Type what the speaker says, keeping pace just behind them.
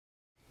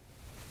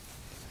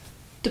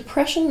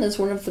Depression is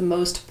one of the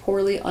most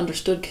poorly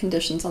understood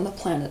conditions on the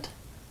planet.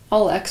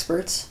 All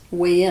experts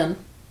weigh in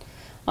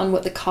on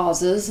what the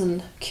causes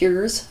and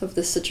cures of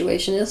this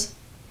situation is.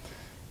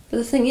 But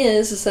the thing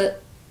is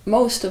that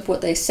most of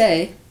what they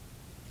say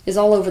is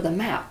all over the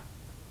map,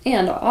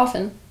 and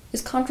often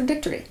is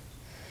contradictory.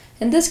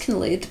 And this can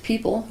lead to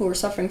people who are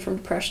suffering from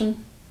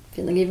depression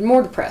feeling even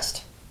more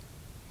depressed.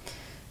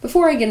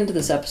 Before I get into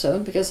this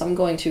episode, because I'm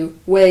going to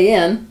weigh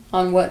in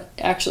on what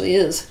actually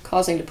is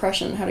causing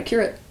depression and how to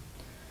cure it,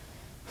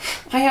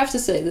 I have to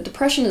say that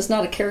depression is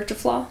not a character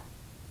flaw.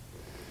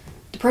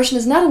 Depression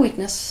is not a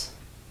weakness,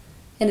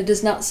 and it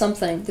is not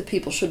something that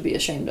people should be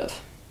ashamed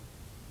of.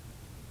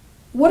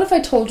 What if I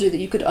told you that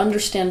you could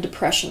understand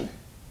depression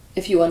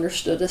if you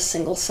understood a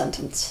single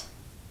sentence?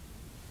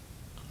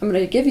 I'm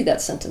going to give you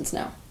that sentence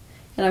now,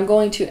 and I'm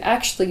going to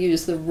actually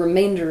use the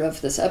remainder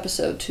of this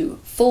episode to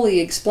fully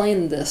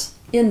explain this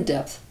in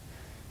depth,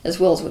 as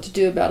well as what to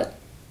do about it.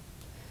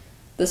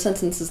 The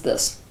sentence is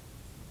this: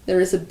 there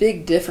is a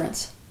big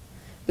difference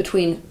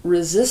between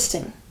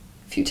resisting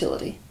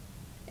futility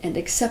and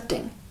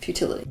accepting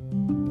futility.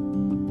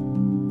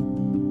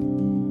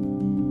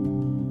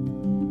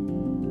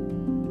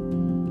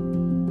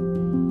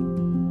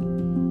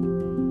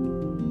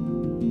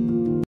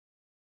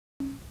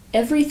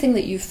 Everything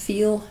that you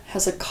feel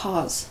has a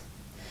cause.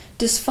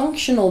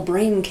 Dysfunctional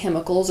brain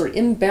chemicals or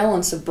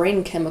imbalance of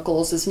brain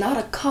chemicals is not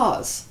a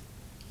cause,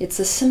 it's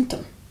a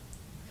symptom.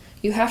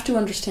 You have to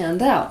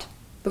understand that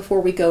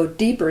before we go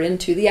deeper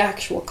into the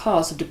actual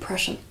cause of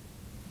depression.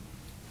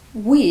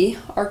 We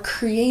are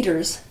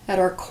creators at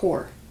our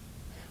core.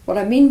 What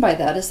I mean by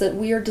that is that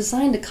we are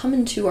designed to come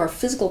into our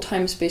physical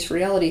time-space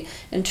reality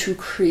and to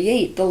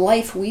create the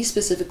life we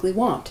specifically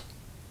want.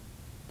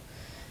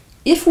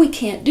 If we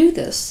can't do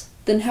this,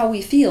 then how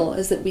we feel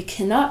is that we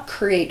cannot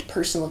create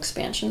personal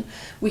expansion,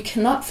 we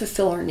cannot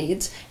fulfill our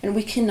needs, and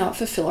we cannot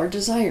fulfill our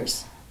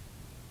desires.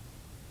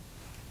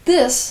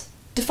 This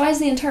defies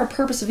the entire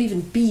purpose of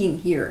even being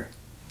here.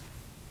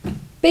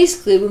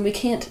 Basically, when we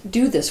can't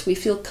do this, we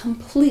feel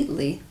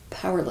completely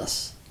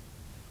powerless.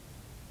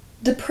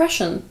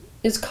 Depression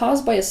is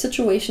caused by a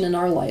situation in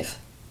our life,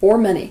 or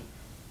many,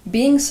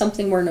 being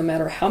something where no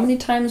matter how many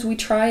times we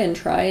try and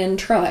try and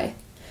try,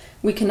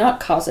 we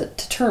cannot cause it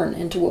to turn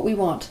into what we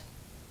want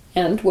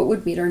and what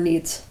would meet our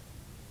needs.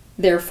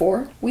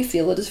 Therefore, we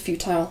feel it is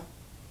futile.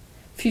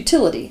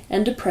 Futility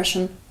and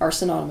depression are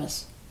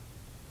synonymous.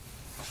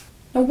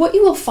 Now, what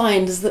you will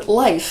find is that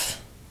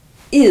life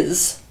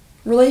is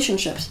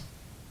relationships.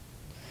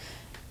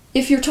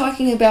 If you're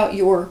talking about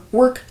your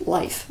work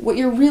life, what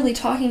you're really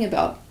talking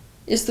about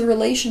is the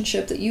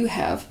relationship that you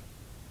have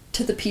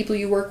to the people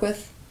you work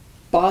with,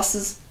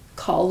 bosses,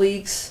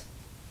 colleagues,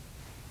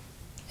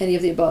 any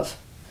of the above.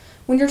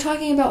 When you're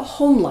talking about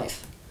home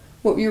life,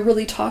 what you're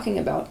really talking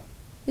about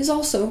is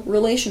also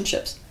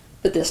relationships,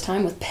 but this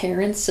time with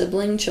parents,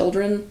 sibling,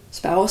 children,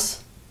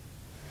 spouse.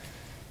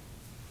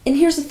 And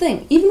here's the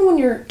thing, even when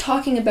you're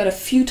talking about a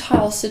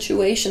futile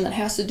situation that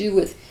has to do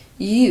with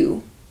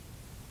you,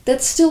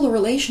 that's still a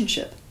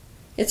relationship.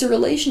 It's a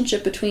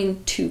relationship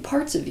between two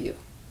parts of you.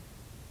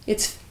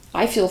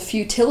 I feel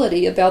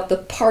futility about the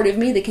part of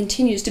me that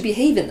continues to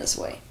behave in this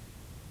way.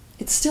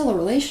 It's still a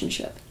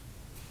relationship.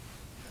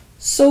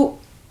 So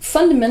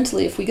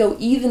fundamentally, if we go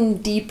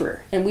even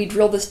deeper and we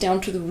drill this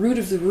down to the root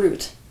of the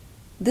root,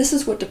 this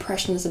is what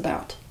depression is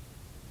about.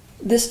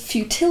 This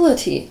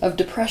futility of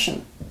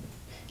depression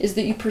is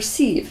that you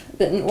perceive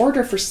that in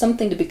order for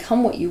something to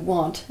become what you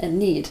want and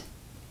need,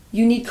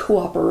 you need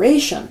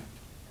cooperation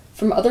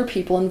from other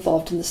people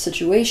involved in the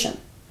situation,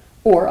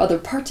 or other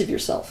parts of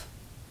yourself,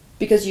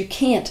 because you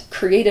can't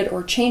create it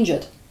or change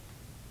it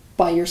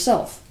by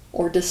yourself,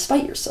 or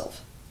despite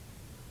yourself.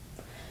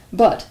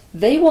 But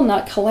they will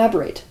not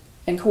collaborate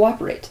and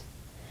cooperate.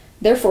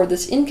 Therefore,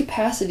 this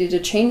incapacity to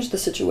change the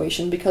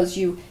situation because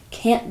you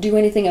can't do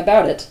anything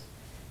about it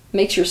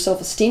makes your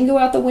self-esteem go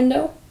out the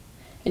window,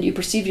 and you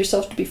perceive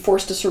yourself to be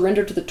forced to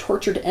surrender to the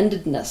tortured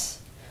endedness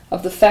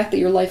of the fact that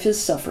your life is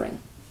suffering.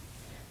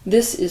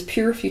 This is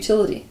pure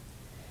futility.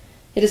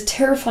 It is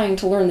terrifying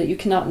to learn that you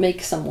cannot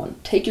make someone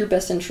take your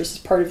best interests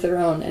as part of their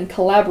own and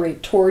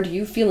collaborate toward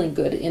you feeling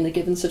good in a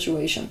given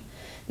situation.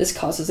 This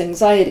causes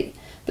anxiety,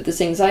 but this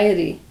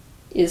anxiety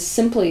is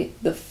simply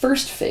the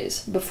first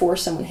phase before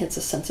someone hits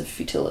a sense of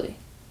futility.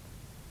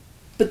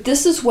 But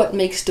this is what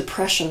makes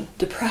depression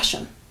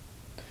depression.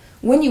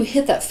 When you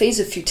hit that phase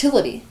of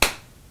futility,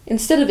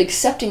 instead of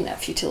accepting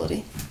that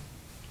futility,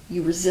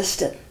 you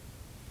resist it.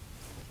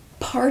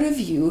 Part of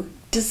you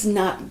does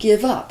not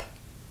give up,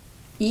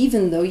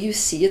 even though you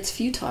see it's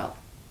futile.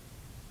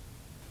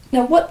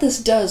 Now, what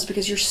this does,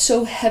 because you're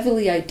so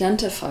heavily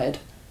identified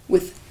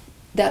with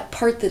that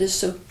part that is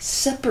so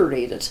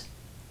separated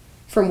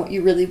from what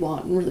you really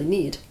want and really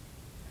need,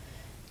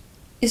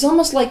 is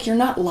almost like you're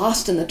not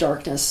lost in the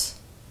darkness,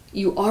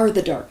 you are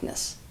the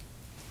darkness.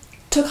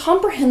 To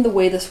comprehend the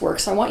way this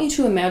works, I want you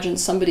to imagine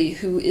somebody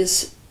who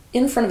is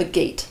in front of a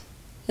gate,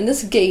 and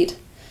this gate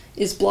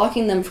is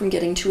blocking them from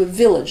getting to a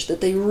village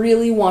that they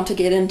really want to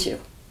get into.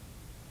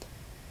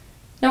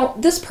 Now,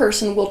 this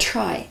person will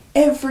try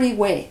every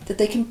way that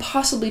they can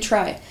possibly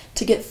try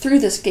to get through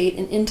this gate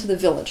and into the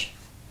village,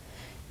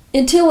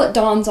 until it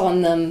dawns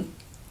on them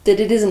that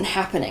it isn't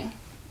happening.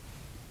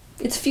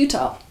 It's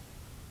futile.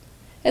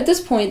 At this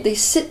point, they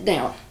sit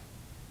down.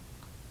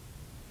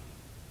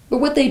 But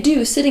what they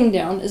do sitting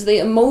down is they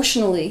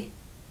emotionally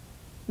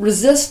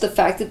resist the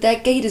fact that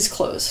that gate is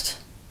closed.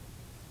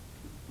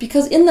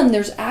 Because in them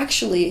there's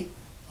actually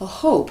a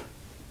hope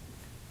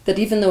that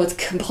even though it's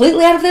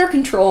completely out of their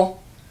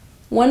control,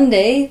 one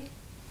day,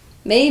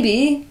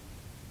 maybe,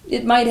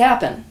 it might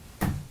happen.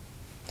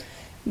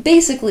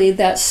 Basically,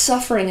 that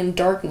suffering and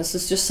darkness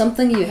is just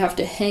something you have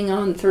to hang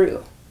on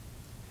through.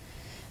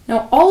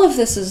 Now, all of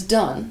this is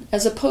done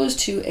as opposed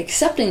to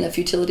accepting the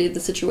futility of the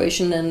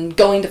situation and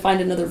going to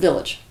find another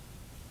village.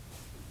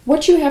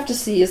 What you have to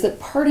see is that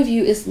part of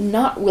you is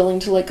not willing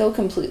to let go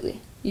completely.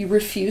 You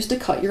refuse to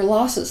cut your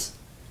losses.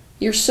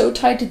 You're so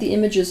tied to the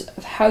images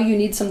of how you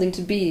need something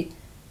to be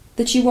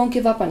that you won't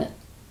give up on it.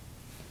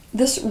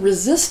 This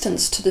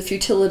resistance to the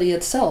futility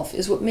itself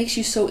is what makes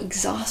you so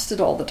exhausted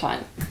all the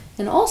time,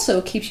 and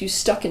also keeps you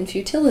stuck in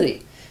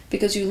futility,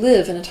 because you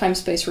live in a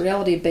time-space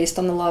reality based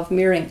on the law of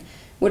mirroring.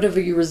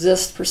 Whatever you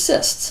resist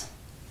persists.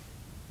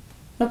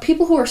 Now,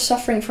 people who are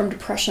suffering from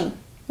depression,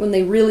 when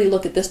they really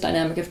look at this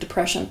dynamic of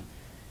depression,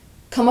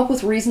 come up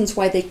with reasons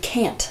why they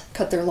can't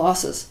cut their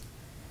losses.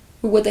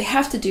 But what they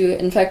have to do,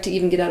 in fact, to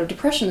even get out of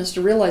depression, is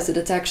to realize that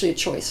it's actually a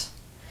choice.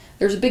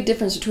 There's a big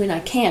difference between I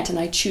can't and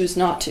I choose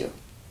not to.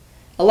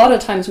 A lot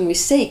of times when we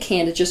say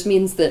can't, it just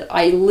means that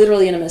I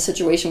literally am in a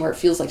situation where it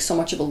feels like so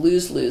much of a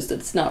lose-lose that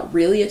it's not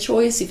really a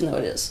choice, even though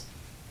it is.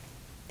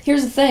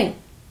 Here's the thing.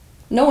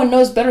 No one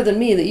knows better than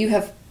me that you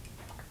have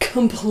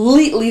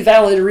completely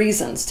valid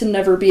reasons to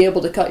never be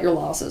able to cut your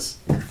losses.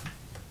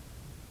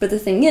 But the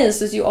thing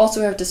is you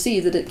also have to see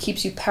that it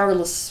keeps you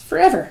powerless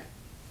forever.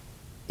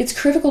 It's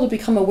critical to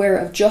become aware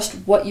of just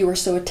what you are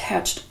so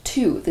attached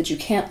to that you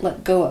can't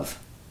let go of,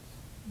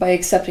 by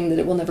accepting that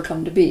it will never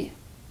come to be.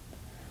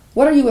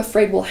 What are you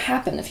afraid will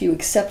happen if you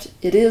accept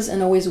it is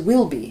and always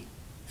will be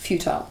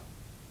futile?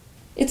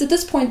 It's at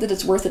this point that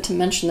it's worth it to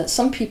mention that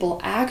some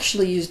people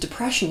actually use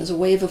depression as a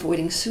way of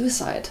avoiding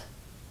suicide.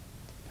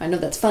 I know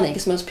that's funny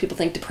because most people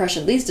think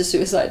depression leads to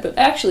suicide, but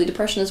actually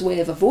depression is a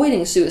way of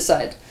avoiding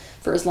suicide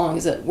for as long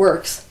as it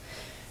works.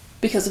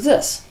 Because of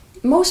this.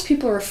 Most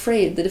people are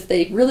afraid that if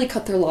they really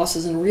cut their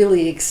losses and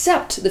really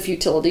accept the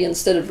futility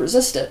instead of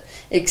resist it,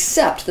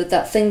 accept that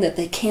that thing that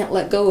they can't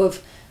let go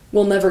of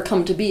will never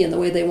come to be in the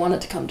way they want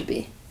it to come to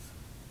be.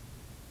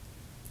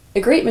 A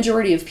great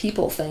majority of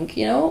people think,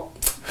 you know,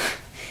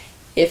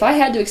 if I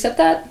had to accept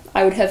that,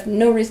 I would have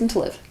no reason to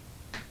live.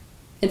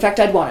 In fact,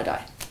 I'd want to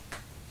die.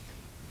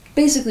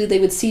 Basically, they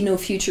would see no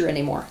future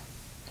anymore.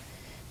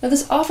 Now,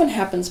 this often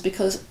happens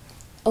because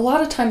a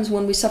lot of times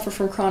when we suffer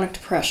from chronic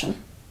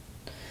depression,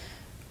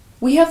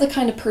 we have the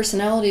kind of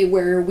personality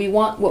where we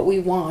want what we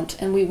want,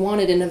 and we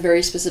want it in a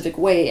very specific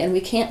way, and we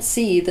can't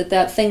see that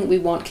that thing that we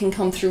want can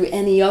come through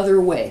any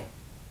other way.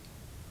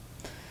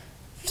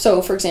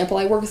 So, for example,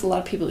 I work with a lot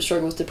of people who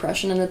struggle with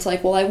depression, and it's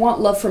like, well, I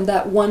want love from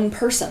that one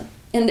person,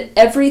 and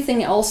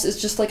everything else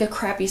is just like a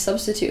crappy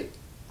substitute.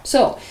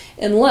 So,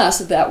 unless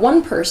that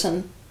one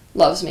person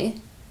loves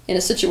me in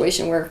a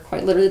situation where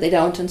quite literally they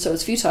don't, and so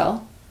it's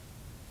futile,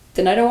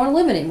 then I don't want to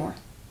live anymore.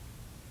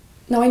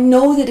 Now, I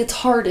know that it's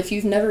hard if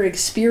you've never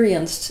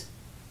experienced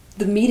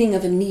the meeting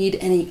of a need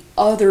any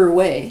other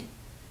way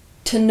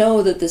to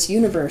know that this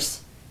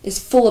universe is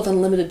full of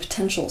unlimited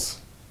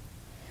potentials.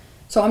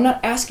 So I'm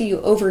not asking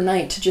you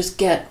overnight to just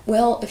get,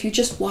 well, if you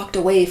just walked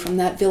away from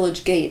that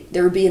village gate,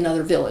 there would be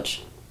another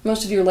village.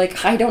 Most of you are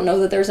like, I don't know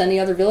that there's any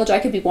other village. I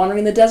could be wandering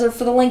in the desert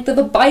for the length of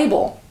a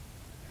Bible.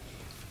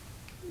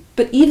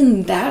 But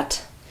even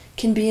that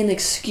can be an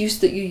excuse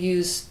that you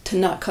use to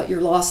not cut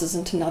your losses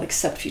and to not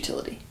accept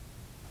futility.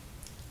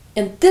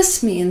 And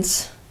this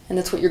means, and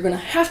that's what you're going to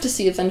have to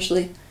see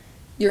eventually,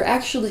 you're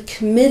actually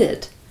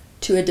committed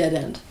to a dead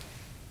end.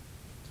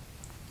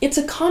 It's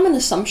a common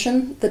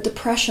assumption that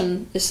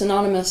depression is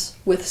synonymous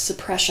with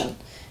suppression,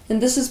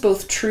 and this is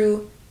both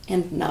true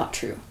and not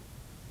true.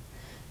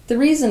 The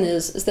reason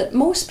is that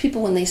most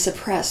people, when they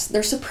suppress,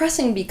 they're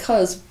suppressing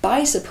because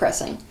by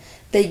suppressing,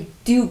 they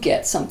do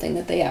get something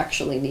that they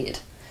actually need.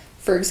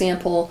 For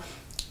example,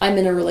 I'm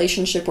in a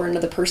relationship where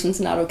another person's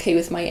not okay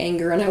with my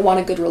anger and I want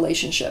a good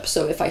relationship.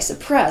 So if I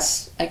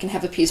suppress, I can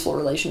have a peaceful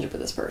relationship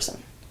with this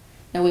person.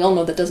 Now, we all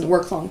know that doesn't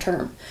work long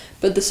term,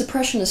 but the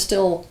suppression is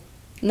still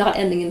not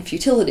ending in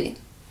futility.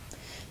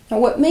 Now,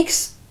 what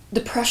makes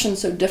depression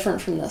so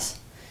different from this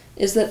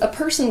is that a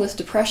person with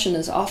depression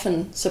is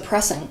often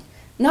suppressing,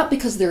 not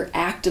because they're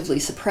actively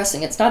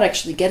suppressing. It's not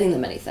actually getting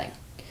them anything.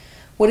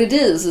 What it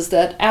is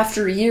that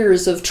after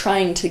years of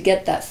trying to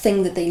get that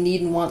thing that they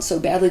need and want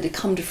so badly to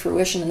come to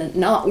fruition and it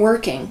not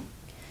working,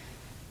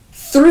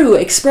 through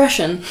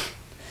expression,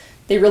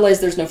 they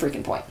realize there's no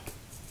freaking point.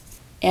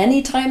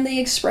 Anytime they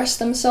express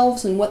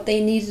themselves and what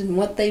they needed and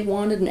what they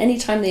wanted, and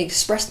anytime they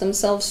express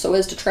themselves so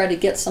as to try to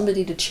get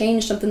somebody to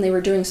change something they were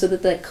doing so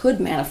that that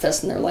could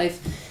manifest in their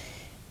life,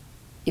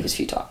 it was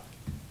futile.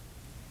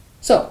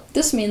 So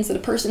this means that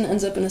a person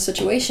ends up in a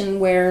situation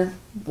where,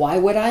 why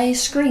would I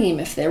scream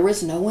if there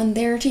was no one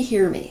there to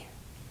hear me?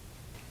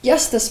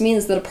 Yes, this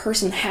means that a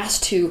person has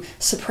to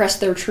suppress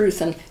their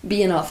truth and be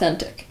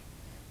inauthentic,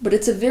 but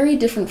it's a very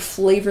different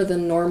flavor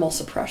than normal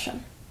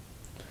suppression.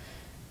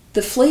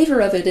 The flavor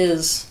of it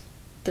is,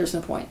 there's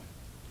no point.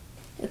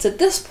 It's at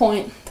this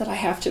point that I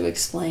have to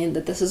explain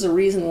that this is a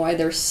reason why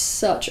there's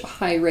such a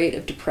high rate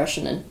of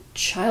depression in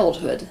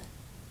childhood.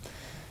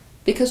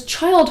 Because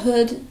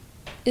childhood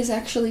is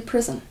actually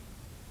prison.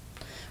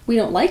 We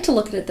don't like to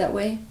look at it that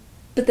way,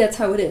 but that's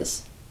how it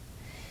is.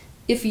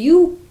 If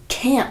you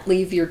can't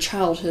leave your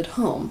childhood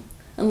home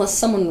unless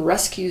someone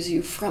rescues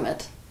you from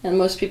it, and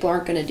most people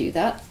aren't going to do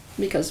that,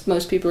 because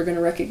most people are going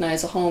to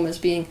recognize a home as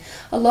being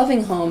a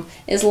loving home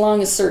as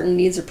long as certain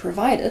needs are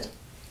provided,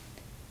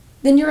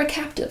 then you're a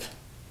captive.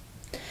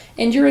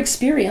 And your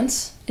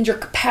experience and your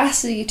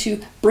capacity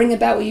to bring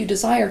about what you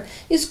desire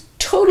is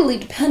totally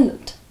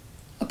dependent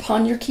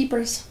upon your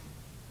keepers.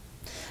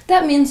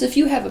 That means if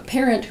you have a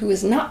parent who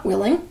is not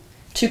willing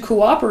to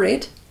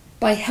cooperate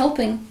by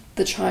helping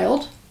the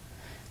child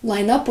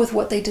line up with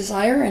what they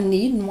desire and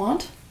need and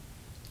want,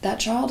 that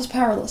child is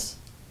powerless.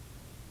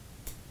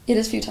 It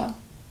is futile.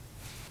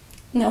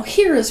 Now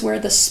here is where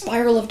the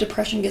spiral of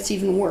depression gets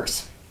even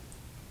worse.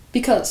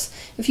 Because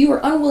if you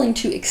are unwilling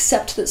to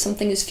accept that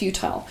something is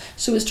futile,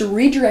 so as to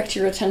redirect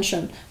your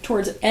attention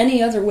towards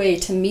any other way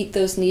to meet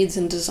those needs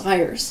and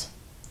desires,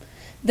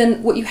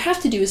 then what you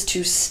have to do is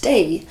to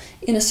stay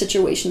in a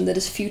situation that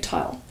is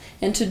futile.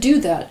 And to do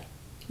that,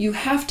 you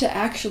have to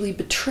actually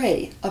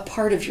betray a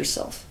part of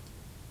yourself.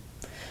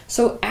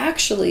 So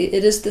actually,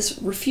 it is this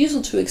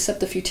refusal to accept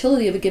the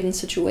futility of a given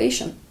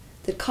situation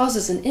that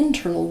causes an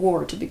internal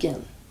war to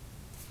begin.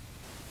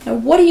 Now,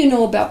 what do you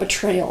know about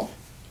betrayal?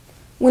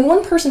 When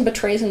one person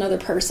betrays another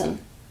person,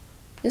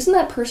 isn't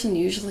that person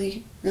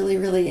usually really,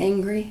 really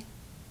angry?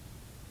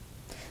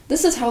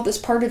 This is how this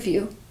part of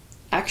you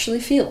actually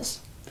feels.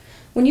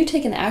 When you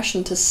take an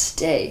action to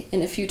stay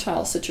in a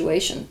futile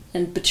situation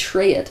and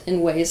betray it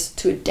in ways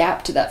to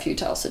adapt to that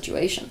futile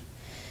situation,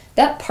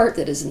 that part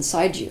that is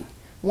inside you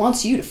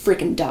wants you to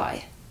frickin'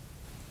 die.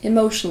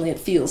 Emotionally, it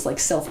feels like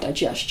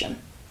self-digestion.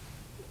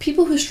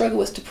 People who struggle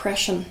with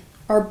depression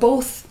are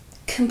both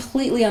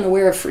completely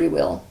unaware of free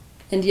will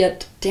and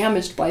yet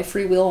damaged by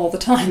free will all the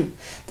time.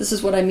 This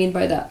is what I mean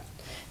by that.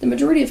 The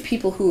majority of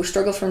people who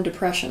struggle from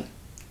depression,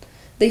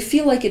 they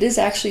feel like it is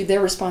actually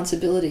their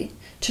responsibility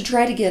to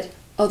try to get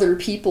other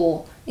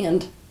people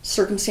and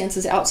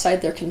circumstances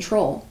outside their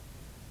control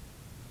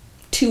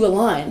to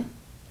align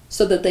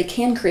so that they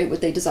can create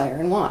what they desire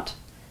and want.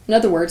 In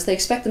other words, they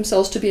expect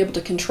themselves to be able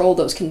to control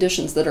those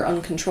conditions that are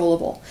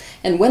uncontrollable.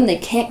 And when they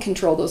can't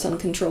control those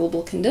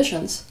uncontrollable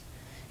conditions,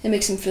 it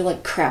makes them feel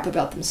like crap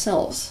about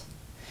themselves.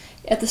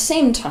 At the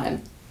same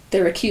time,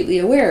 they're acutely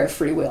aware of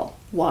free will.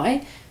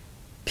 Why?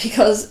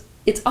 Because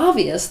it's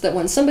obvious that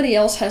when somebody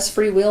else has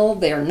free will,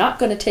 they are not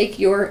going to take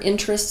your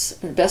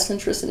interests and best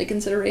interests into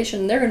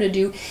consideration. They're going to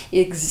do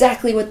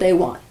exactly what they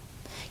want,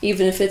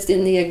 even if it's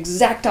in the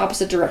exact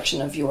opposite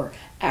direction of your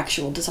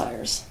actual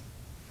desires.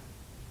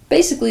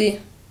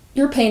 Basically,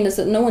 your pain is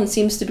that no one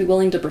seems to be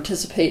willing to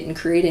participate in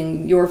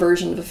creating your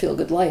version of a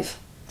feel-good life.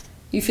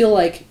 You feel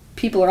like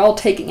people are all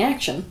taking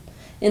action,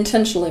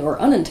 intentionally or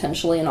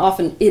unintentionally, and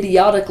often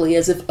idiotically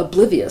as if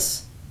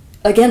oblivious,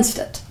 against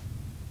it.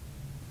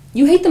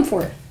 You hate them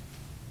for it.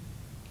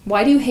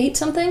 Why do you hate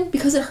something?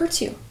 Because it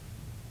hurts you.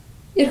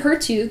 It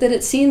hurts you that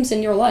it seems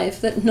in your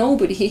life that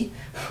nobody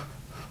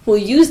will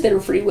use their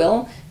free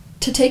will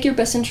to take your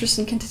best interests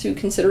into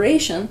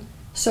consideration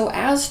so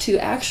as to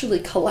actually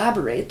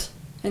collaborate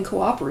and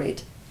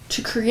cooperate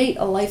to create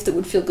a life that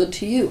would feel good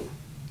to you.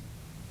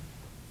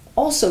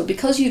 Also,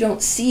 because you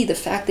don't see the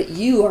fact that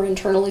you are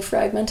internally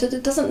fragmented,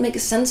 it doesn't make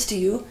sense to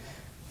you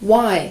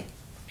why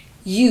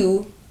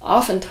you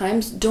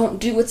oftentimes don't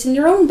do what's in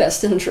your own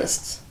best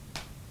interests.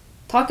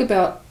 Talk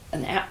about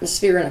an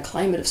atmosphere and a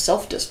climate of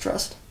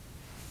self-distrust.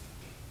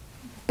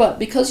 But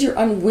because you're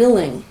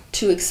unwilling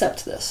to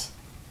accept this,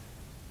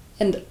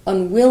 and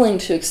unwilling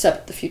to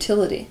accept the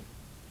futility,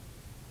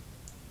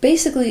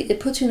 basically it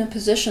puts you in a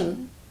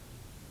position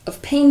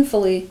of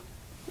painfully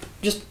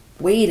just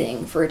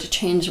waiting for it to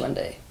change one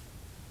day.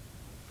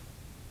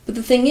 But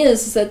the thing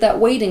is that that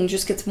waiting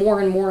just gets more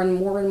and more and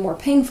more and more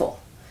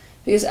painful.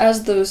 Because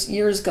as those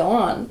years go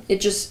on,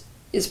 it just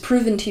is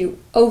proven to you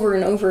over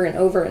and over and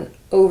over and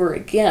over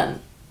again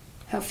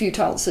how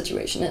futile the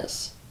situation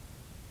is.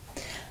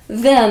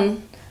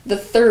 Then the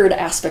third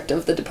aspect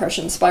of the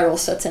depression spiral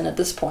sets in at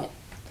this point.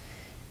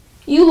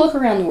 You look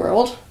around the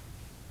world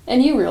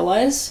and you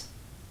realize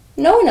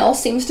no one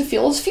else seems to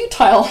feel as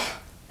futile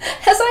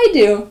as I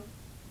do.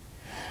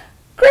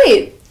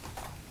 Great!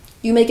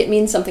 You make it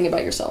mean something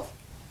about yourself.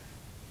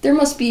 There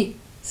must be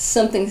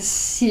something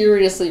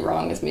seriously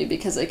wrong with me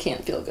because I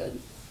can't feel good.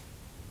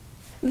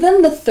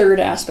 Then the third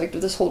aspect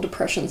of this whole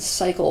depression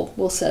cycle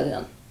will set in.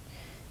 And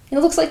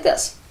it looks like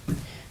this.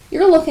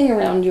 You're looking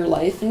around your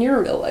life and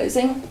you're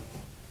realizing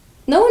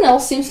no one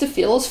else seems to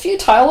feel as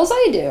futile as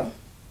I do.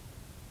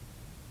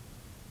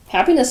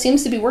 Happiness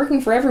seems to be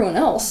working for everyone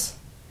else.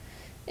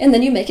 And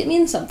then you make it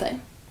mean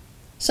something.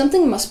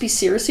 Something must be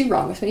seriously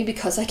wrong with me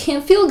because I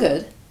can't feel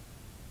good.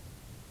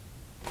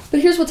 But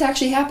here's what's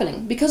actually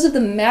happening. Because of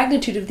the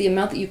magnitude of the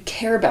amount that you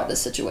care about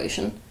this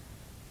situation,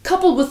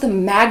 coupled with the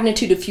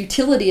magnitude of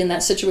futility in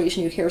that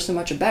situation you care so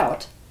much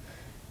about,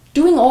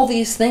 doing all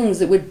these things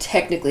that would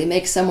technically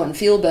make someone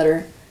feel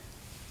better,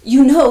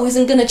 you know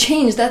isn't going to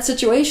change that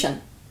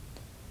situation.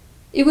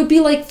 It would be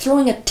like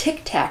throwing a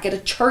tic-tac at a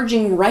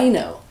charging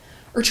rhino,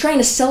 or trying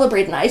to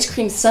celebrate an ice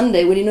cream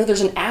sundae when you know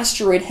there's an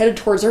asteroid headed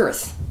towards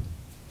Earth.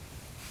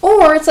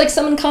 Or it's like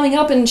someone coming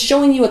up and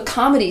showing you a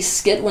comedy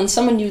skit when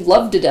someone you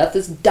love to death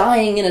is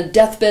dying in a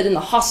deathbed in the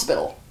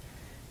hospital.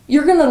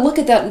 You're going to look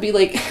at that and be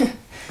like,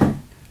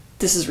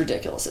 this is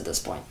ridiculous at this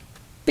point.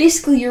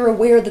 Basically, you're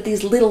aware that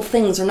these little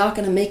things are not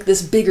going to make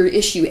this bigger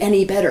issue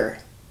any better.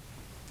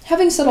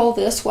 Having said all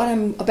this, what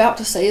I'm about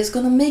to say is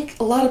going to make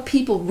a lot of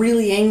people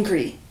really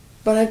angry,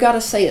 but I've got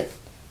to say it.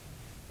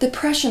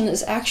 Depression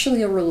is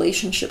actually a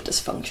relationship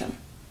dysfunction.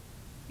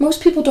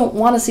 Most people don't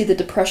want to see that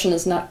depression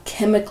is not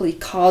chemically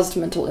caused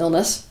mental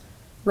illness.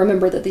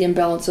 Remember that the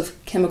imbalance of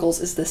chemicals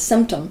is the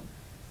symptom,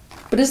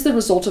 but is the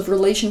result of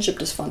relationship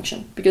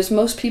dysfunction, because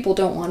most people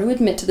don't want to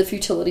admit to the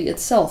futility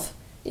itself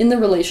in the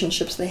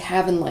relationships they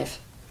have in life.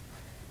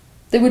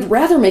 They would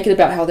rather make it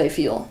about how they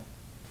feel.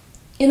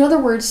 In other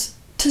words,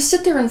 to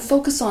sit there and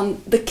focus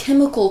on the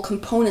chemical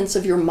components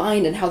of your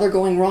mind and how they're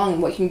going wrong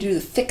and what you can do to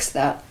fix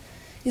that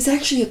is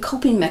actually a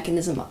coping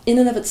mechanism in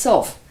and of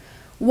itself.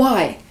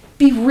 Why?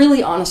 Be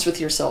really honest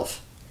with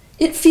yourself.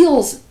 It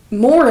feels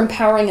more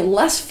empowering and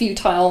less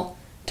futile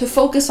to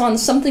focus on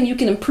something you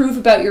can improve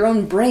about your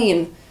own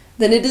brain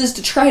than it is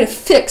to try to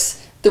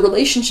fix the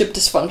relationship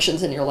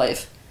dysfunctions in your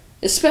life,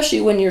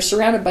 especially when you're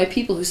surrounded by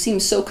people who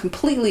seem so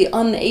completely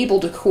unable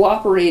to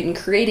cooperate in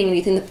creating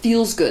anything that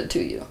feels good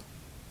to you.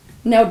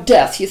 Now,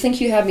 death, you think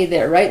you have me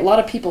there, right? A lot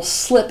of people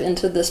slip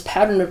into this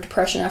pattern of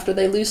depression after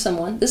they lose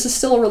someone. This is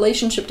still a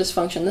relationship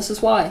dysfunction. This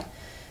is why.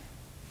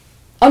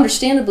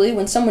 Understandably,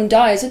 when someone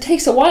dies, it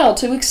takes a while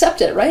to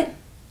accept it, right?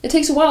 It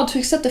takes a while to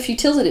accept the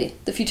futility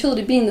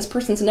being this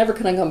person's never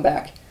going to come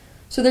back.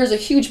 So there's a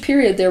huge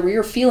period there where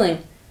you're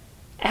feeling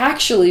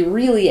actually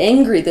really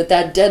angry that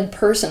that dead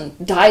person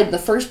died in the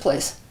first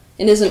place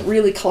and isn't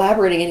really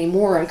collaborating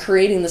anymore on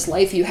creating this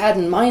life you had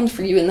in mind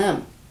for you and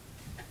them.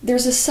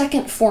 There's a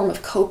second form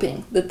of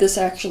coping that this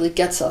actually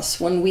gets us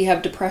when we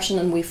have depression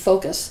and we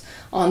focus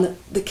on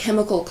the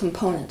chemical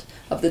component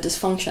of the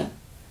dysfunction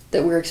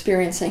that we're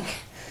experiencing.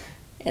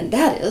 And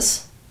that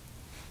is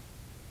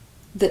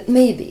that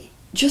maybe,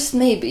 just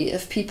maybe,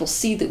 if people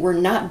see that we're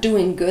not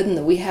doing good and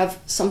that we have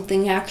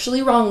something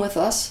actually wrong with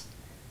us,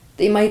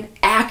 they might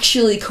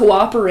actually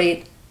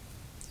cooperate,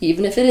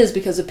 even if it is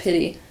because of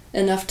pity,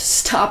 enough to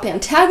stop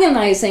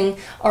antagonizing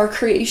our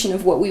creation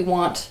of what we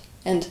want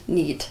and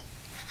need.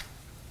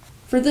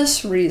 For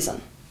this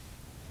reason,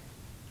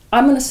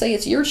 I'm going to say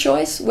it's your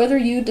choice whether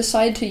you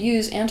decide to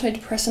use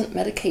antidepressant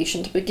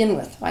medication to begin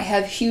with. I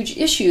have huge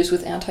issues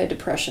with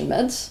antidepressant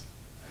meds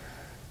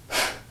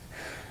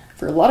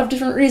for a lot of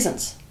different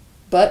reasons,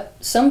 but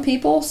some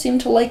people seem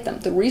to like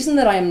them. The reason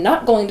that I am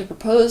not going to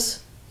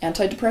propose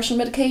antidepressant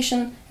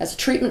medication as a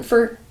treatment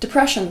for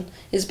depression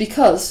is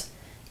because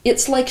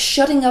it's like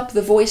shutting up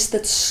the voice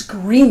that's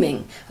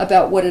screaming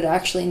about what it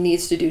actually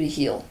needs to do to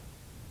heal.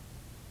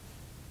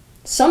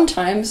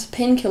 Sometimes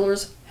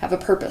painkillers have a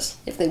purpose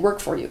if they work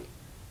for you.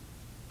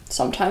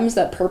 Sometimes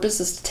that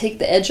purpose is to take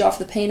the edge off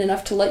the pain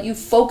enough to let you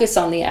focus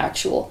on the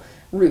actual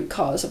root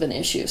cause of an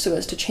issue so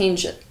as to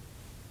change it.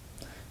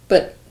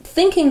 But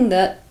thinking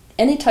that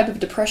any type of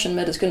depression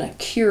med is going to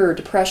cure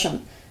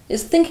depression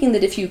is thinking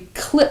that if you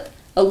clip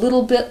a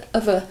little bit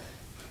of a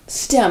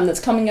stem that's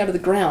coming out of the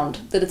ground,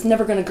 that it's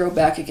never going to grow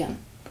back again.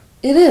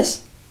 It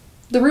is.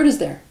 The root is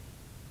there.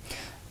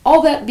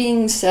 All that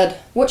being said,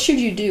 what should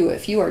you do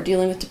if you are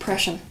dealing with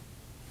depression?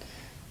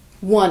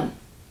 1.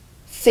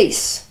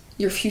 Face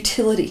your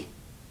futility.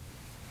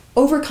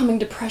 Overcoming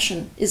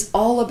depression is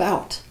all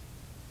about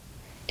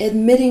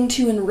admitting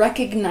to and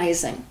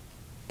recognizing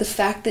the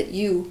fact that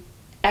you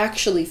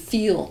actually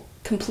feel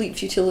complete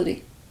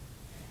futility.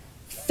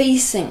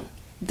 Facing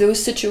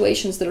those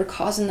situations that are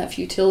causing that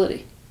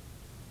futility.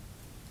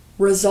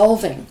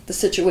 Resolving the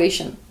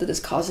situation that is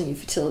causing you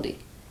futility.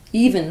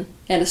 Even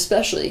and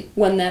especially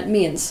when that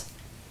means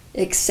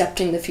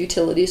accepting the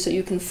futility so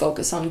you can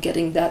focus on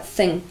getting that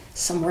thing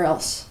somewhere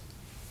else.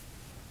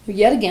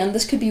 Yet again,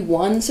 this could be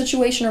one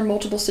situation or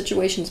multiple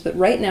situations, but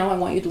right now I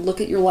want you to look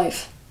at your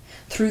life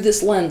through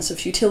this lens of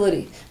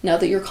futility, now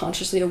that you're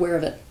consciously aware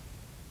of it.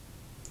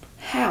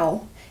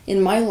 How,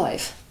 in my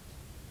life,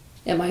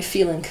 am I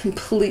feeling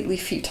completely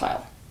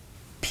futile?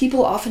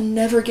 People often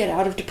never get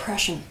out of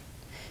depression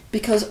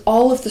because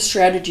all of the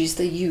strategies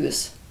they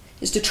use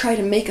is to try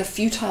to make a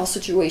futile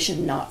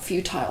situation not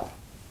futile,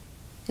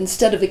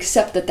 instead of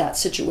accept that that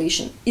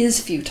situation is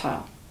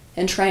futile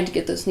and trying to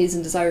get those needs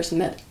and desires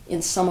met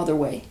in some other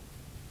way.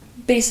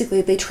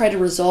 Basically, they try to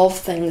resolve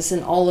things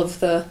in all of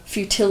the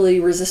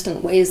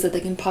futility-resistant ways that they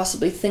can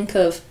possibly think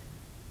of,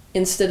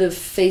 instead of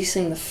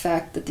facing the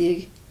fact that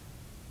the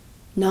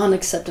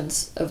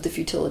Non-acceptance of the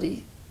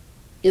futility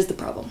is the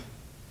problem.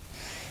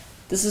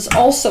 This is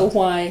also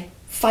why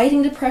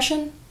fighting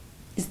depression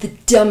is the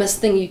dumbest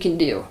thing you can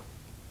do.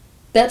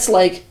 That's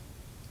like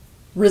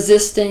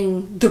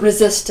resisting the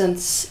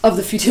resistance of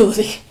the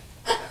futility.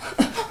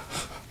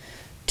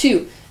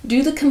 2.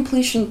 Do the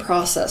completion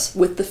process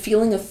with the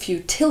feeling of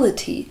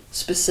futility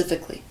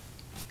specifically.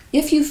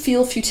 If you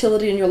feel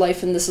futility in your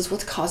life and this is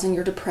what's causing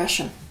your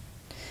depression,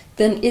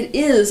 then it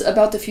is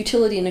about the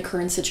futility in a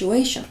current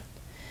situation.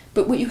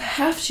 But what you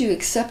have to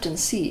accept and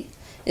see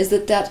is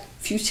that that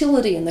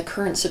futility in the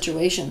current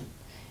situation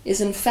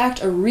is in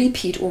fact a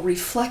repeat or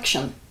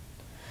reflection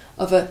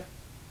of a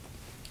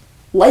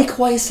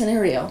likewise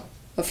scenario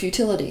of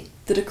futility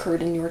that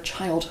occurred in your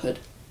childhood.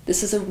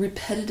 This is a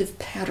repetitive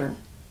pattern.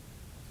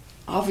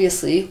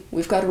 Obviously,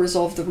 we've got to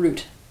resolve the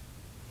root.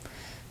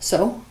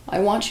 So, I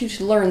want you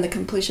to learn the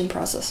completion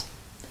process.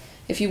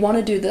 If you want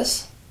to do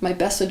this, my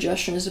best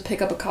suggestion is to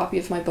pick up a copy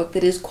of my book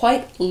that is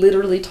quite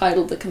literally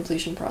titled The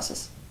Completion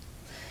Process.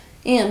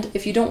 And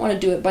if you don't want to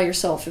do it by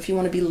yourself, if you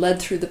want to be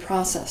led through the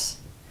process,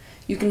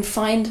 you can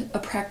find a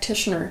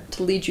practitioner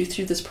to lead you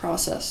through this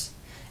process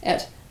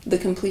at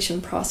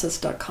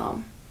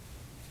thecompletionprocess.com.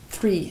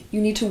 3.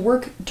 You need to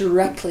work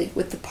directly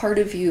with the part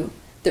of you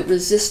that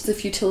resists the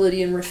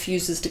futility and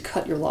refuses to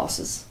cut your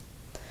losses.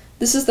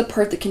 This is the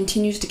part that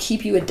continues to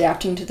keep you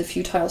adapting to the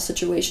futile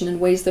situation in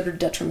ways that are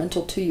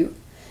detrimental to you,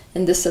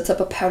 and this sets up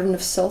a pattern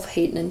of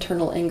self-hate and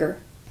internal anger.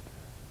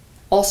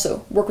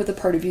 Also, work with the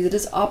part of you that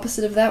is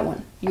opposite of that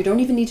one. You don't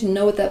even need to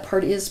know what that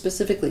part is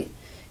specifically.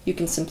 You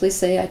can simply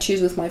say, I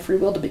choose with my free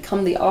will to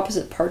become the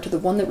opposite part to the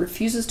one that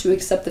refuses to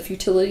accept the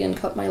futility and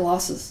cut my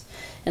losses,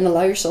 and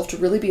allow yourself to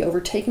really be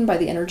overtaken by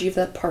the energy of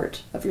that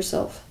part of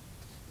yourself.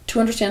 To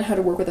understand how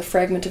to work with a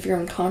fragment of your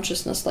own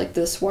consciousness like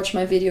this, watch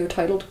my video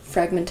titled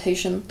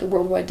Fragmentation, the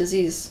Worldwide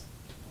Disease.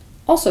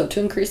 Also, to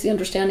increase the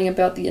understanding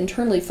about the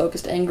internally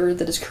focused anger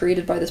that is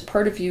created by this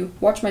part of you,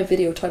 watch my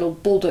video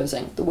titled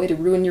Bulldozing, the way to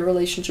ruin your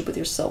relationship with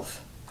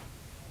yourself.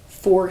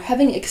 4.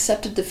 Having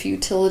accepted the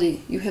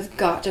futility, you have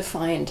got to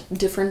find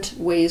different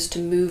ways to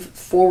move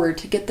forward,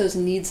 to get those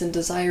needs and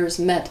desires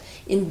met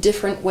in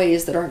different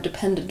ways that aren't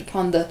dependent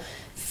upon the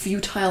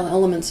futile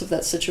elements of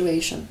that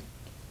situation.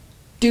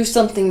 Do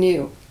something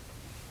new.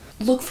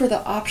 Look for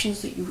the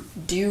options that you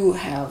do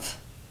have.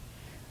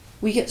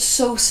 We get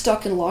so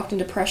stuck and locked in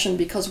depression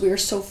because we are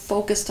so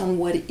focused on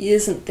what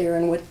isn't there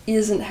and what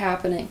isn't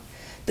happening.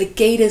 The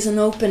gate isn't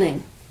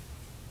opening.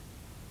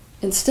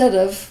 Instead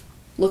of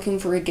looking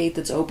for a gate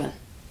that's open.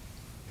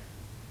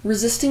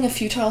 Resisting a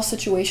futile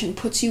situation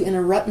puts you in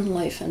a rut in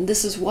life, and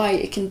this is why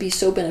it can be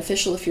so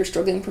beneficial if you're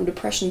struggling from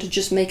depression to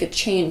just make a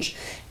change.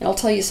 And I'll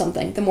tell you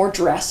something, the more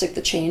drastic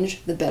the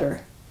change, the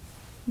better.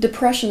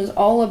 Depression is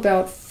all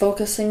about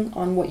focusing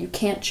on what you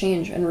can't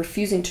change and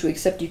refusing to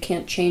accept you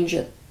can't change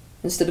it,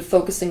 instead of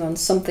focusing on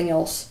something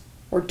else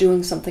or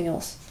doing something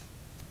else.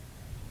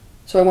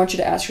 So I want you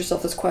to ask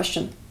yourself this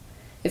question.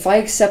 If I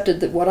accepted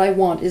that what I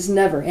want is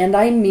never, and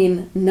I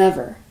mean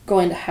never,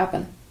 going to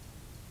happen,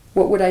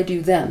 what would I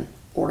do then,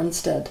 or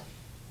instead?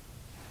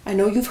 I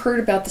know you've heard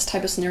about this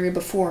type of scenario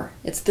before.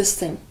 It's this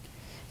thing.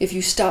 If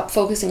you stop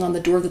focusing on the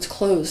door that's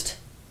closed,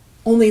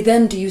 only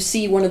then do you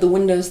see one of the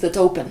windows that's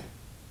open.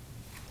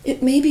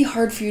 It may be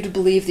hard for you to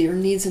believe that your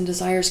needs and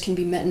desires can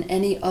be met in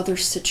any other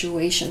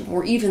situation,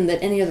 or even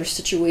that any other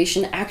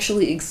situation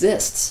actually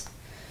exists.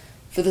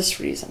 For this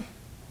reason,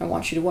 I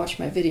want you to watch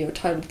my video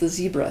titled The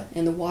Zebra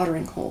in the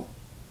Watering Hole.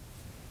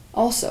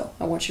 Also,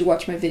 I want you to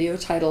watch my video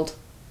titled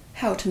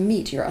How to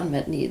Meet Your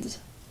Unmet Needs.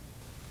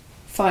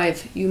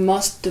 5. You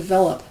must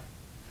develop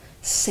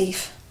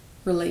safe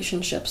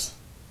relationships.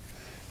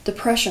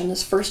 Depression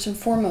is first and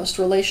foremost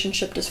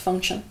relationship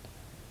dysfunction.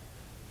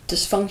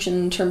 Dysfunction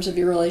in terms of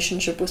your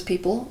relationship with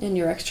people in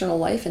your external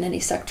life, in any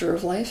sector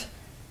of life,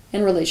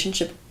 and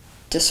relationship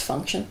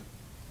dysfunction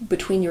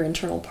between your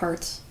internal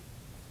parts.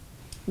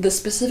 The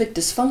specific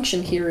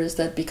dysfunction here is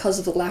that because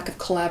of the lack of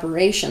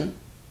collaboration,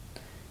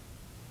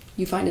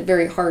 you find it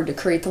very hard to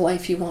create the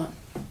life you want.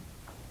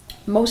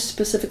 Most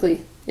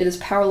specifically, it is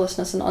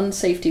powerlessness and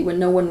unsafety when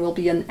no one will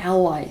be an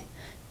ally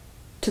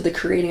to the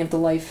creating of the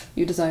life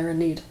you desire and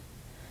need.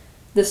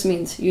 This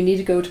means you need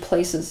to go to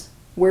places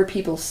where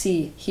people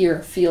see,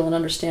 hear, feel, and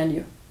understand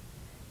you.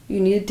 You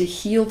need to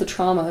heal the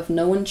trauma of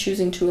no one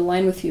choosing to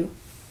align with you,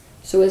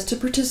 so as to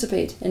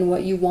participate in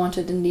what you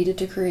wanted and needed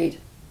to create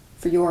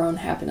for your own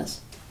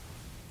happiness.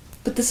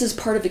 But this is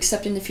part of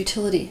accepting the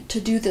futility.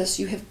 To do this,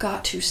 you have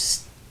got to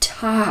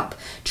stop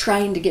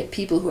trying to get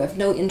people who have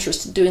no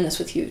interest in doing this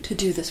with you to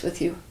do this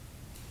with you.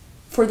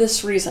 For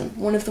this reason,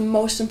 one of the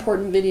most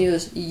important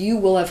videos you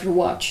will ever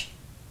watch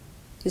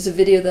is a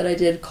video that I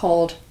did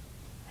called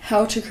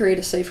How to Create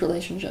a Safe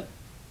Relationship.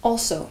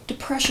 Also,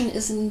 depression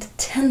is an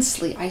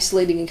intensely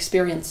isolating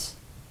experience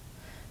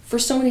for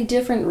so many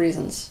different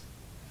reasons.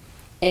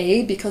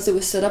 A, because it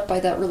was set up by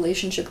that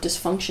relationship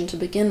dysfunction to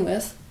begin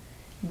with.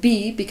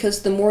 B,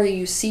 because the more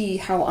you see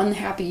how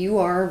unhappy you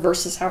are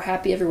versus how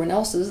happy everyone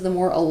else is, the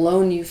more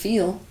alone you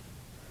feel.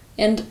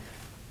 And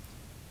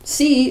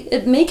C,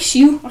 it makes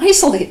you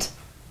isolate.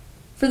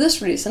 For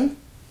this reason,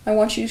 I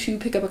want you to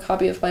pick up a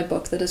copy of my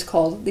book that is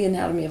called The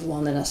Anatomy of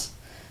Loneliness.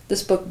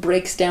 This book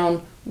breaks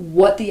down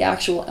what the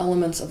actual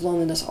elements of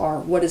loneliness are,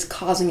 what is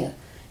causing it,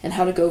 and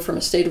how to go from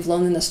a state of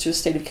loneliness to a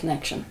state of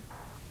connection.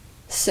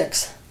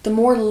 6. The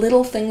more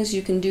little things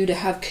you can do to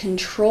have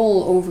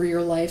control over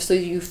your life so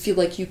you feel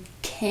like you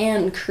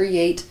can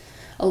create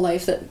a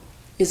life that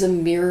is a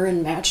mirror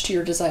and match to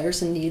your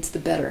desires and needs, the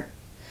better.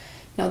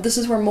 Now, this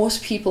is where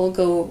most people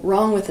go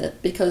wrong with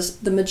it, because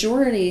the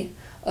majority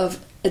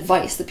of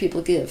advice that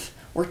people give,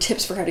 or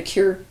tips for how to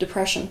cure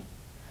depression,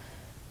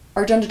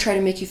 are done to try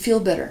to make you feel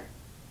better.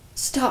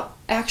 Stop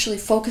actually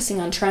focusing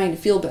on trying to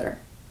feel better.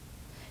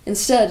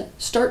 Instead,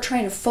 start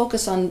trying to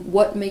focus on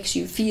what makes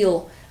you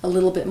feel a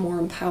little bit more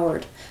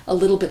empowered, a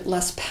little bit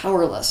less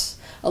powerless,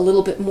 a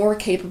little bit more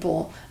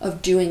capable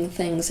of doing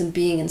things and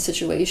being in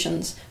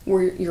situations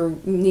where your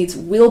needs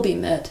will be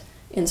met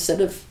instead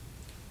of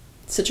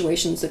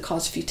situations that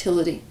cause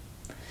futility.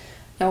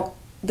 Now,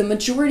 the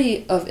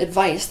majority of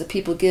advice that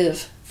people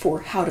give for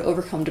how to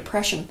overcome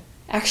depression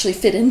actually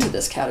fit into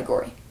this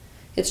category.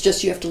 It's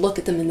just you have to look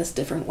at them in this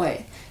different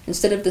way.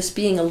 Instead of this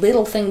being a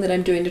little thing that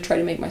I'm doing to try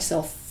to make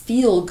myself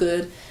feel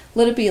good,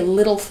 let it be a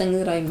little thing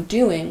that I'm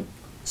doing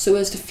so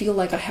as to feel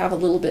like I have a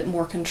little bit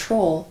more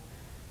control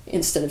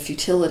instead of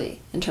futility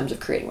in terms of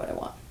creating what I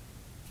want.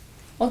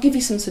 I'll give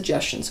you some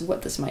suggestions of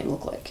what this might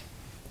look like.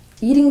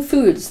 Eating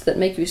foods that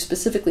make you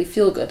specifically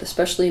feel good,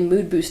 especially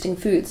mood-boosting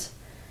foods.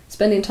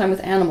 Spending time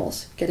with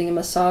animals, getting a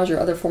massage or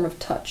other form of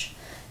touch.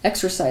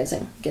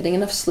 Exercising, getting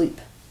enough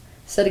sleep.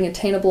 Setting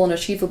attainable and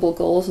achievable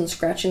goals and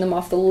scratching them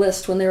off the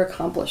list when they're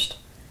accomplished.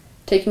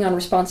 Taking on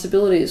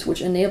responsibilities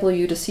which enable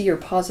you to see your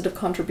positive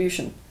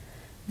contribution.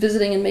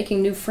 Visiting and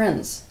making new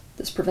friends.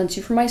 This prevents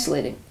you from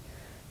isolating.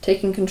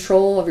 Taking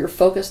control of your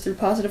focus through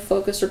positive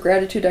focus or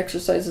gratitude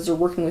exercises or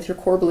working with your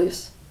core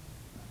beliefs.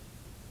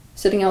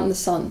 Sitting out in the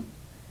sun.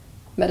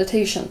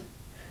 Meditation.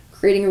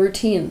 Creating a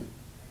routine.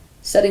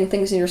 Setting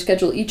things in your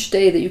schedule each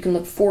day that you can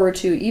look forward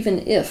to,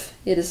 even if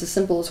it is as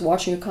simple as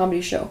watching a comedy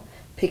show,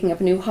 picking up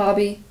a new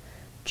hobby,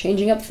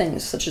 changing up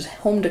things such as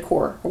home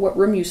decor or what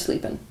room you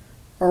sleep in,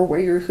 or where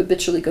you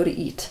habitually go to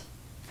eat.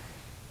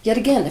 Yet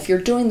again, if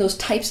you're doing those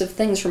types of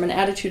things from an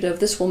attitude of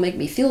this will make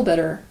me feel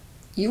better,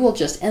 you will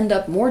just end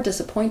up more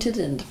disappointed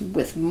and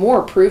with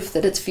more proof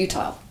that it's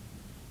futile.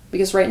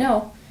 Because right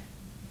now,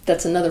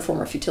 that's another form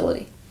of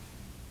futility.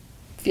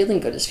 Feeling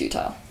good is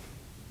futile.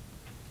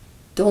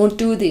 Don't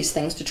do these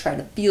things to try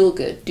to feel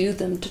good. Do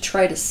them to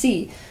try to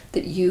see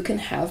that you can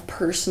have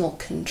personal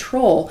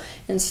control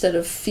instead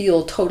of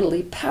feel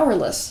totally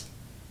powerless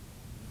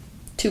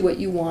to what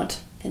you want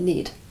and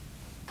need.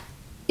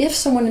 If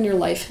someone in your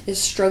life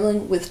is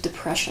struggling with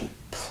depression,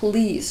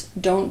 please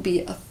don't be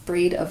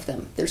afraid of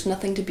them. There's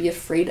nothing to be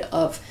afraid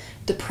of.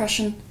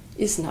 Depression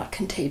is not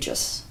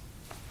contagious.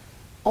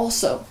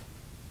 Also,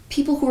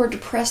 people who are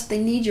depressed,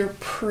 they need your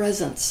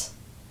presence.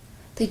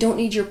 They don't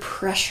need your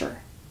pressure.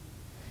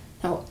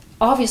 Now,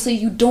 obviously,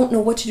 you don't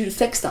know what to do to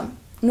fix them,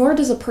 nor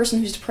does a person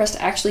who's depressed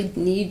actually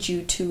need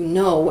you to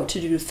know what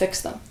to do to fix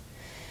them.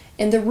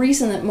 And the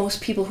reason that most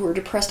people who are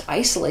depressed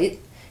isolate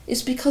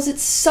is because it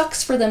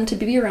sucks for them to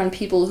be around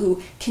people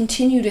who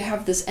continue to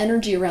have this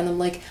energy around them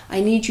like,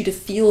 I need you to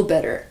feel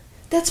better.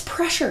 That's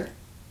pressure.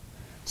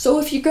 So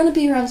if you're going to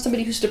be around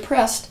somebody who's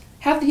depressed,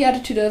 have the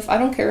attitude of, I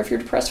don't care if you're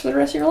depressed for the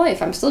rest of your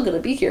life, I'm still going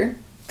to be here,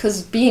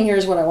 because being here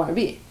is what I want to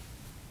be.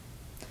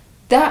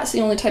 That's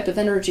the only type of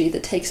energy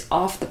that takes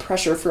off the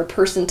pressure for a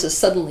person to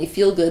suddenly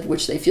feel good,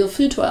 which they feel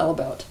futile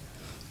about.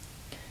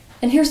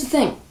 And here's the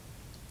thing.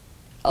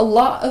 A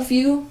lot of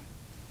you're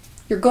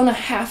going to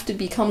have to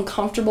become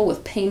comfortable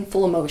with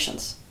painful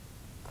emotions.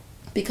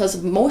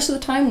 Because most of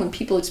the time when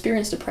people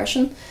experience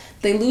depression,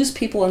 they lose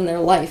people in their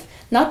life,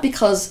 not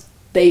because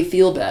they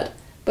feel bad,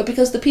 but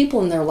because the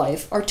people in their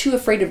life are too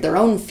afraid of their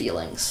own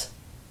feelings.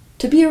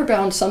 To be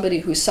around somebody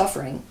who's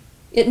suffering,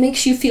 it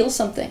makes you feel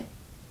something.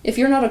 If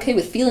you're not okay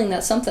with feeling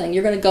that something,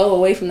 you're going to go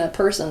away from that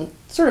person,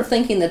 sort of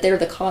thinking that they're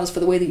the cause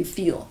for the way that you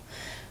feel.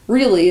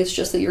 Really, it's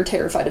just that you're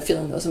terrified of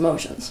feeling those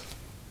emotions.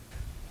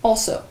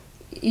 Also,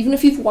 even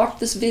if you've watched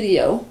this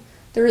video,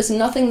 there is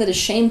nothing that is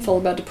shameful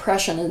about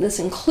depression, and this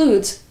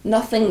includes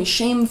nothing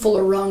shameful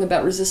or wrong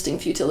about resisting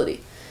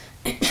futility.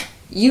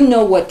 You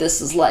know what this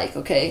is like,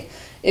 okay?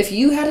 If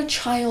you had a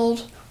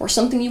child or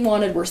something you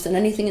wanted worse than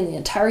anything in the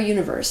entire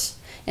universe,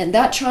 and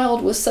that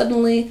child was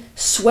suddenly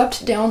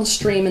swept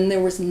downstream and there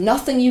was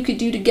nothing you could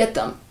do to get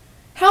them,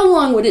 how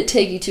long would it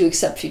take you to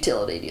accept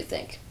futility, do you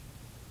think?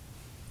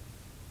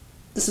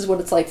 This is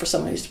what it's like for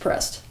someone who's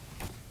depressed.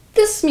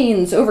 This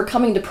means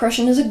overcoming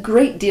depression is a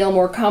great deal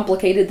more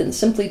complicated than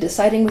simply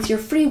deciding with your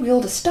free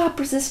will to stop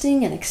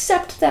resisting and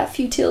accept that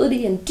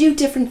futility and do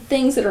different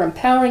things that are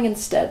empowering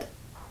instead.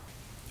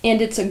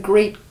 And it's a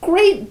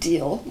great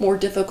deal more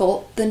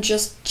difficult than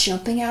just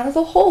jumping out of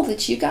the hole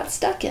that you got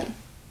stuck in.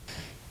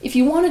 If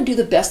you want to do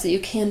the best that you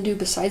can do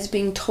besides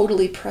being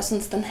totally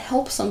present, then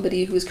help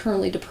somebody who is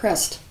currently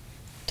depressed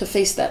to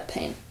face that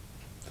pain.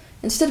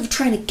 Instead of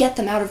trying to get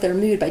them out of their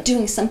mood by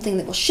doing something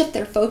that will shift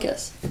their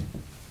focus,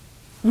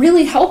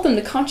 really help them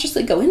to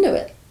consciously go into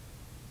it.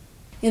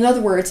 In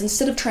other words,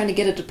 instead of trying to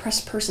get a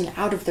depressed person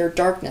out of their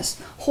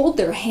darkness, hold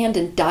their hand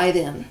and dive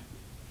in.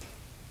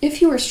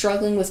 If you are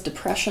struggling with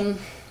depression,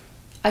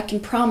 I can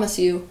promise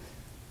you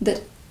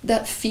that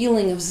that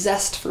feeling of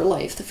zest for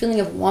life, the feeling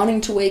of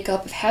wanting to wake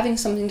up, of having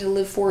something to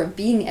live for, of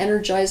being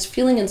energized,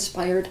 feeling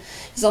inspired,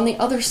 is on the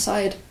other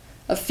side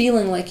of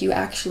feeling like you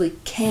actually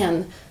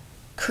can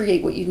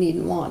create what you need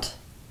and want.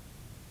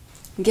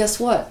 And guess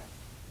what?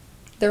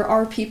 There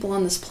are people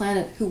on this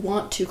planet who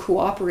want to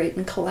cooperate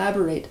and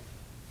collaborate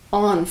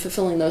on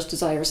fulfilling those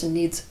desires and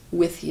needs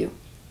with you.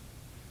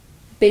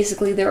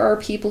 Basically, there are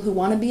people who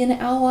want to be an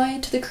ally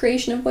to the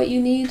creation of what you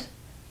need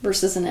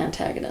versus an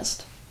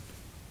antagonist.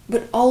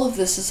 But all of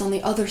this is on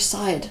the other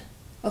side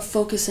of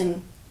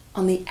focusing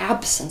on the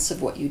absence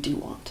of what you do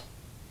want.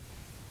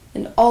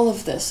 And all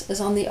of this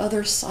is on the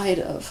other side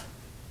of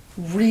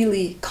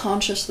really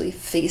consciously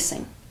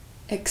facing,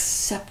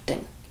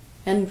 accepting,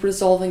 and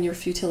resolving your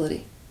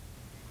futility,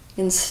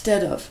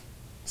 instead of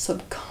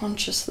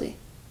subconsciously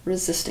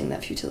resisting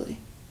that futility.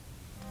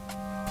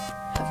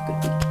 Have a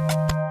good week.